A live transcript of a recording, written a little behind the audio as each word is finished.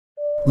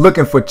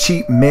Looking for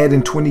cheap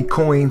Madden 20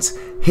 coins?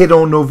 Head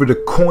on over to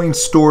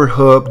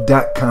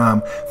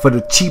coinstorehub.com for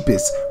the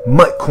cheapest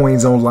MUT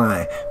coins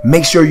online.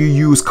 Make sure you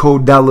use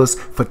code DOLLARS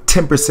for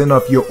 10%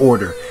 off your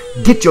order.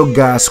 Get your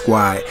guy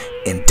squad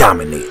and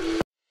dominate.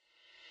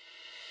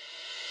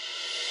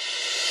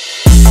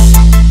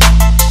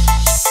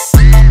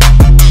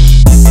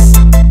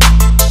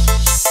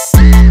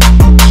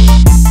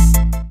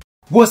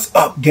 What's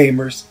up,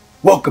 gamers?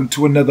 Welcome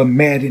to another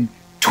Madden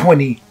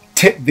 20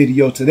 tip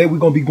video. Today we're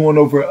going to be going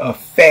over a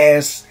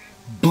fast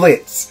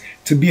blitz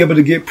to be able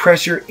to get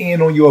pressure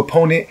in on your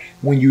opponent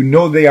when you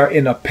know they are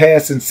in a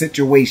passing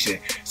situation.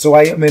 So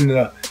I am in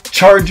the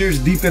Chargers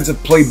defensive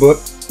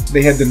playbook.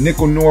 They have the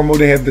nickel normal,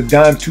 they have the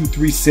dime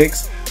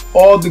 2-3-6,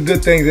 all the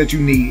good things that you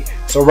need.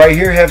 So right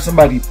here, have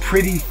somebody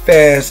pretty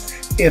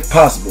fast if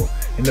possible.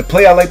 And the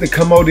play I like to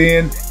come out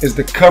in is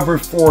the cover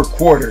 4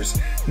 quarters.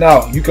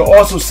 Now you can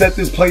also set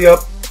this play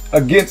up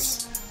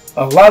against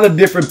a lot of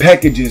different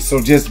packages,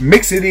 so just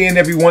mix it in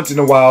every once in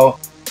a while.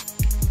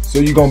 So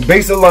you're gonna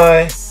base a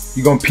line,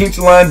 you're gonna pinch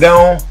the line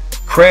down,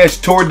 crash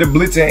toward the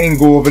blitzing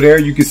angle over there.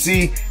 You can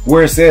see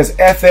where it says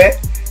F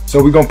at.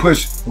 So we're gonna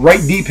push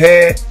right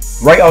D-pad,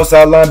 right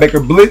outside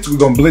linebacker blitz. We're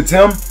gonna blitz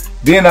him.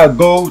 Then I'll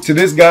go to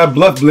this guy,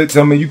 bluff blitz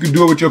him, and you can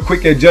do it with your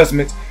quick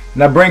adjustments.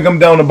 And I bring him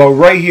down about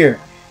right here.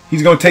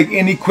 He's gonna take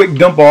any quick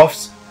dump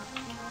offs,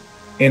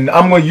 and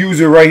I'm gonna use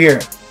it right here.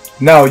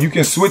 Now you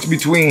can switch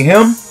between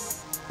him,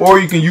 or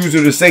you can use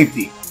it to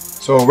safety.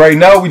 So right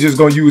now we just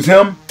gonna use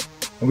him,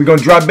 and we're gonna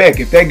drop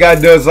back. If that guy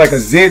does like a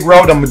zig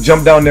route, I'm gonna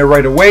jump down there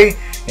right away,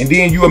 and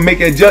then you will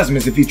make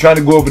adjustments. If he's trying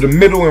to go over the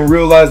middle and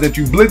realize that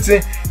you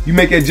blitzing, you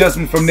make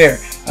adjustment from there.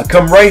 I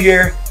come right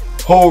here,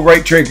 hold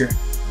right trigger.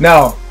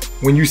 Now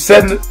when you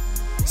sending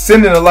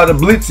a lot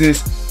of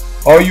blitzes,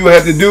 all you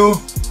have to do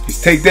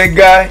is take that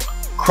guy,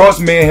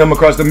 cross man him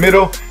across the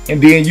middle, and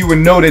then you would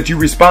know that you're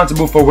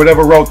responsible for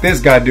whatever route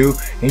this guy do,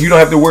 and you don't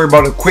have to worry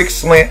about a quick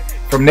slant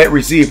from that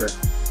receiver.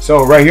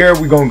 So right here,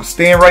 we're gonna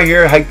stand right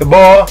here, hike the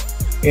ball,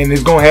 and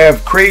it's gonna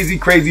have crazy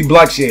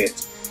block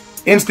sheds,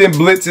 instant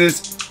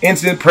blitzes,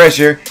 instant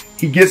pressure.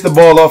 He gets the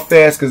ball off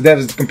fast because that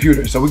is the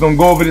computer. So we're gonna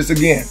go over this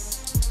again.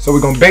 So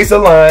we're gonna base a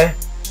line,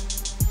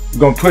 we're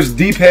gonna push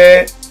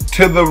D-pad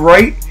to the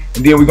right,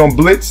 and then we're gonna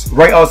blitz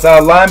right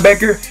outside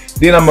linebacker.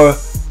 Then I'm gonna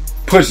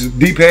push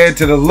D-pad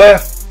to the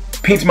left,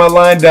 pinch my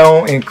line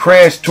down, and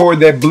crash toward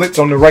that blitz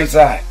on the right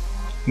side.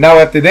 Now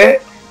after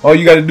that, all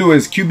you got to do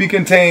is QB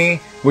contain,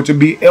 which will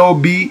be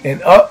LB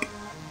and up,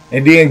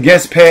 and then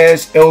guess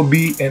pass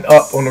LB and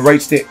up on the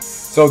right stick.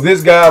 So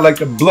this guy, I like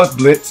the bluff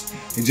blitz.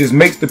 It just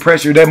makes the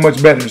pressure that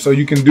much better. So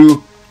you can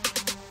do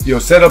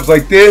your setups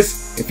like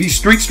this. If he's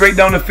straight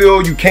down the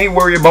field, you can't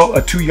worry about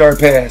a 2-yard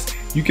pass.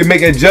 You can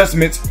make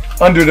adjustments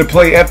under the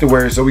play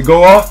afterwards. So we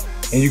go off,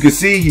 and you can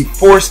see he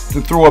forced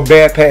to throw a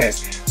bad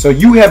pass. So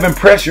you having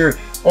pressure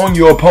on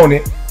your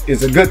opponent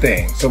is a good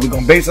thing. So we're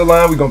gonna base a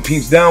line, we're gonna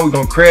pinch down, we're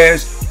gonna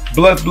crash,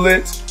 bluff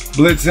blitz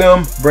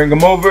him, bring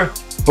him over,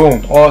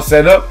 boom, all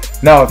set up.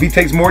 Now if he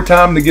takes more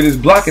time to get his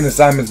blocking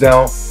assignments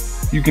down,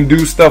 you can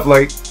do stuff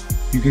like,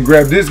 you can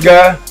grab this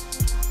guy,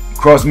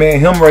 cross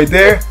man him right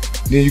there,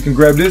 then you can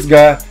grab this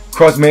guy,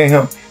 cross man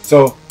him.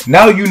 So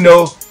now you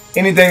know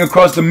anything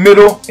across the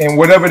middle and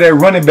whatever that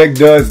running back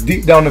does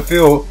deep down the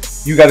field,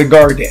 you got to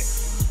guard that.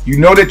 You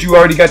know that you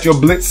already got your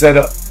blitz set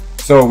up.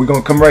 So we're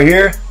gonna come right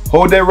here,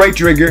 hold that right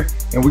trigger,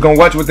 and we're gonna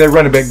watch what that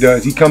running back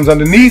does. He comes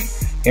underneath,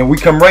 and we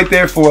come right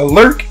there for a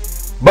lurk,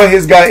 but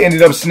his guy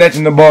ended up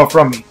snatching the ball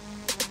from me.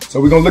 So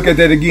we're gonna look at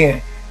that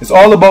again. It's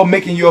all about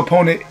making your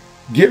opponent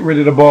get rid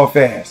of the ball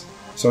fast.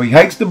 So he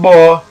hikes the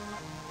ball,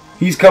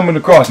 he's coming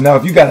across. Now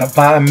if you got a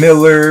Von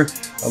Miller,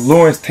 a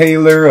Lawrence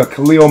Taylor, a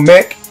Khalil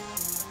Mack,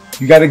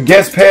 you got to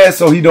guess pass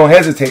so he don't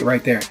hesitate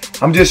right there.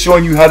 I'm just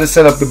showing you how to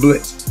set up the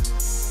blitz.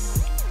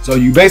 So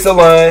you base a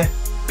line,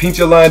 pinch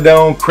your line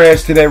down,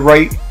 crash to that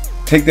right,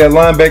 take that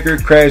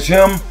linebacker, crash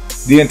him,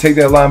 then take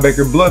that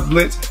linebacker bluff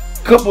blitz.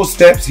 Couple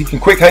steps, he can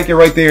quick hike it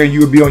right there, and you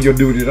would be on your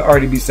duty to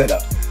already be set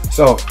up.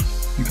 So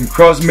you can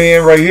cross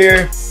man right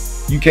here.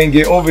 You can't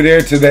get over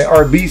there to that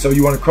RB, so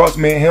you want to cross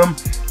man him,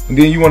 and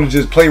then you want to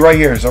just play right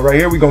here. So right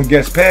here we're gonna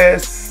guess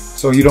pass,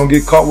 so you don't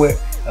get caught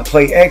with a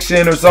play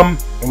action or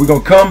something. And we're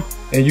gonna come,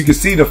 and you can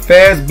see the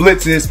fast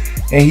blitzes,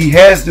 and he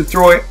has to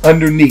throw it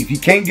underneath. He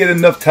can't get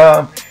enough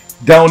time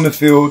down the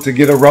field to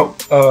get a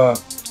route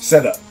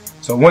set up.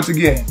 So once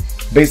again,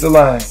 base the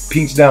line,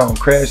 pinch down,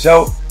 crash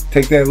out,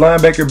 take that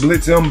linebacker,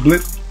 blitz him,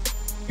 blitz,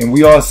 and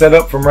we all set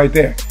up from right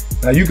there.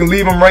 Now you can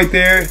leave him right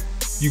there.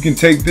 You can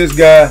take this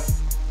guy,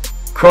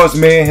 cross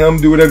man him,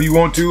 do whatever you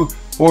want to,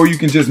 or you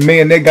can just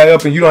man that guy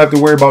up and you don't have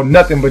to worry about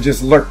nothing but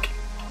just lurk.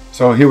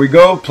 So here we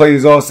go, play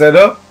is all set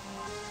up.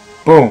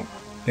 Boom,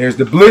 there's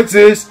the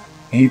blitzes,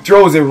 and he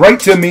throws it right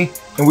to me,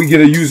 and we get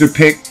a user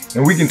pick,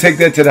 and we can take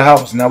that to the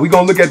house. Now we're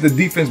gonna look at the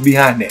defense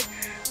behind that.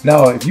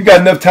 Now, if you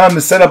got enough time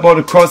to set up all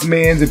the cross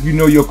mans, if you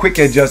know your quick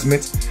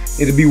adjustments,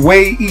 it'll be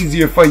way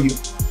easier for you.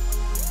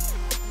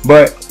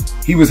 But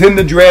he was hitting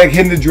the drag.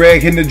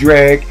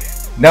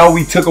 Now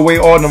we took away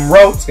all them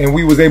routes, and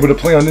we was able to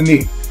play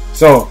underneath.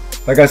 So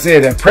like I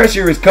said, that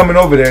pressure is coming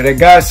over there. That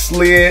guy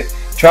slid,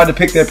 tried to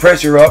pick that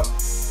pressure up.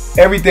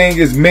 Everything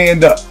is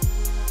manned up.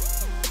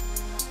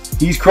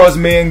 He's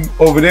cross-man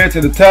over there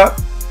to the top.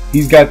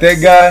 He's got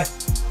that guy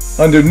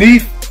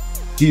underneath.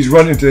 He's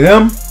running to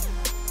him.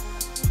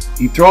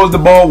 He throws the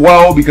ball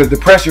wild because the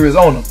pressure is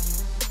on him.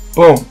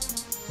 Boom.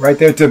 Right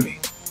there to me.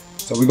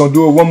 So we're going to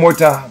do it one more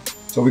time.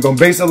 So we're going to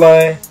base a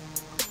line,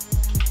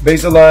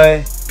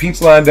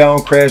 pinch line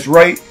down, crash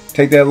right,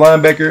 take that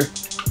linebacker,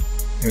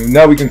 and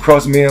now we can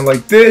cross man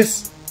like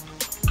this,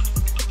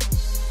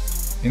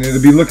 and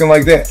it'll be looking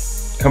like that.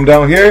 Come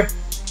down here,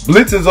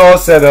 blitz is all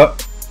set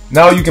up.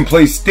 Now you can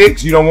play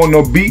sticks. You don't want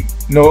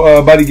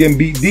nobody getting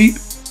beat deep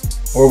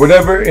or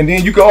whatever. And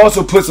then you can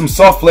also put some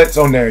soft flats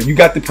on there. You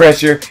got the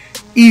pressure,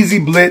 easy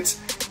blitz,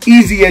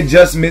 easy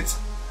adjustments,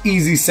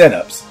 easy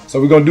setups. So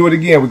we're going to do it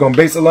again. We're going to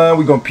base a line.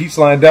 We're going to peach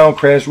line down,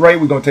 crash right.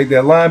 We're going to take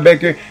that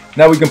linebacker.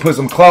 Now we can put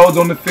some clouds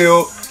on the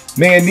field.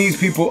 Man these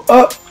people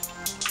up.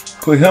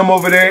 Put him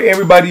over there.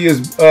 Everybody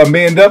is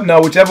manned up.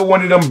 Now whichever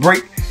one of them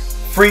break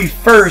free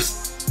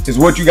first is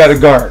what you got to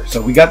guard.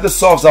 So we got the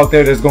softs out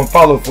there that's going to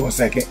follow for a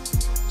second.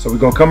 So we're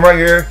going to come right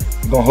here.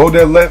 We're going to hold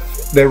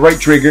that right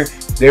trigger.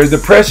 There's the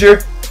pressure.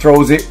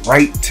 Throws it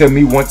right to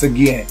me once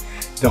again.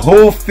 The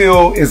whole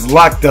field is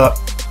locked up.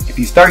 If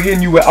he start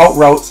hitting you with out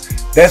routes,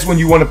 that's when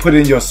you want to put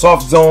in your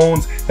soft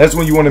zones. That's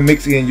when you want to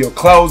mix in your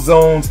cloud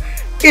zones.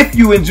 If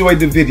you enjoyed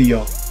the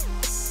video,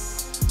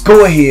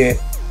 go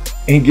ahead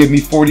and give me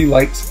 40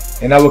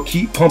 likes and I will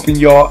keep pumping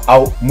y'all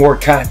out more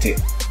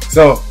content.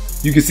 So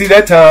you can see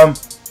that time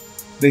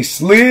they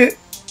slid,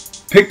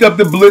 picked up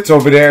the blitz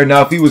over there.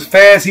 Now if he was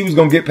fast, he was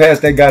going to get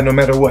past that guy no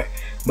matter what.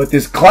 But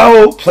this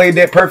cloud played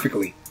that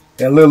perfectly.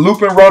 That little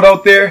looping route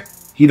out there,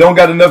 he don't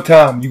got enough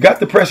time. You got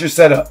the pressure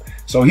set up.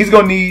 So he's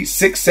going to need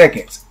 6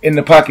 seconds in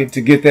the pocket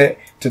to get that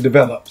to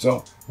develop.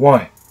 So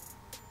 1,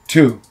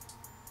 2,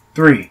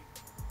 3,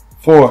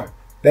 4.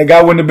 That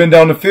guy wouldn't have been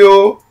down the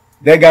field.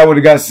 That guy would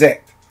have got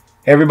sacked.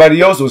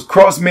 Everybody else was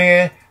cross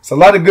man. It's a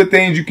lot of good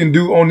things you can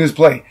do on this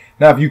play.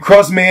 Now, if you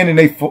cross man and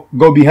they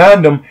go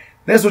behind them,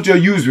 that's what your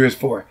user is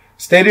for.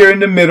 Stay there in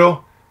the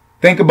middle.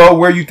 Think about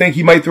where you think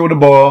he might throw the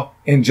ball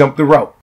and jump the route.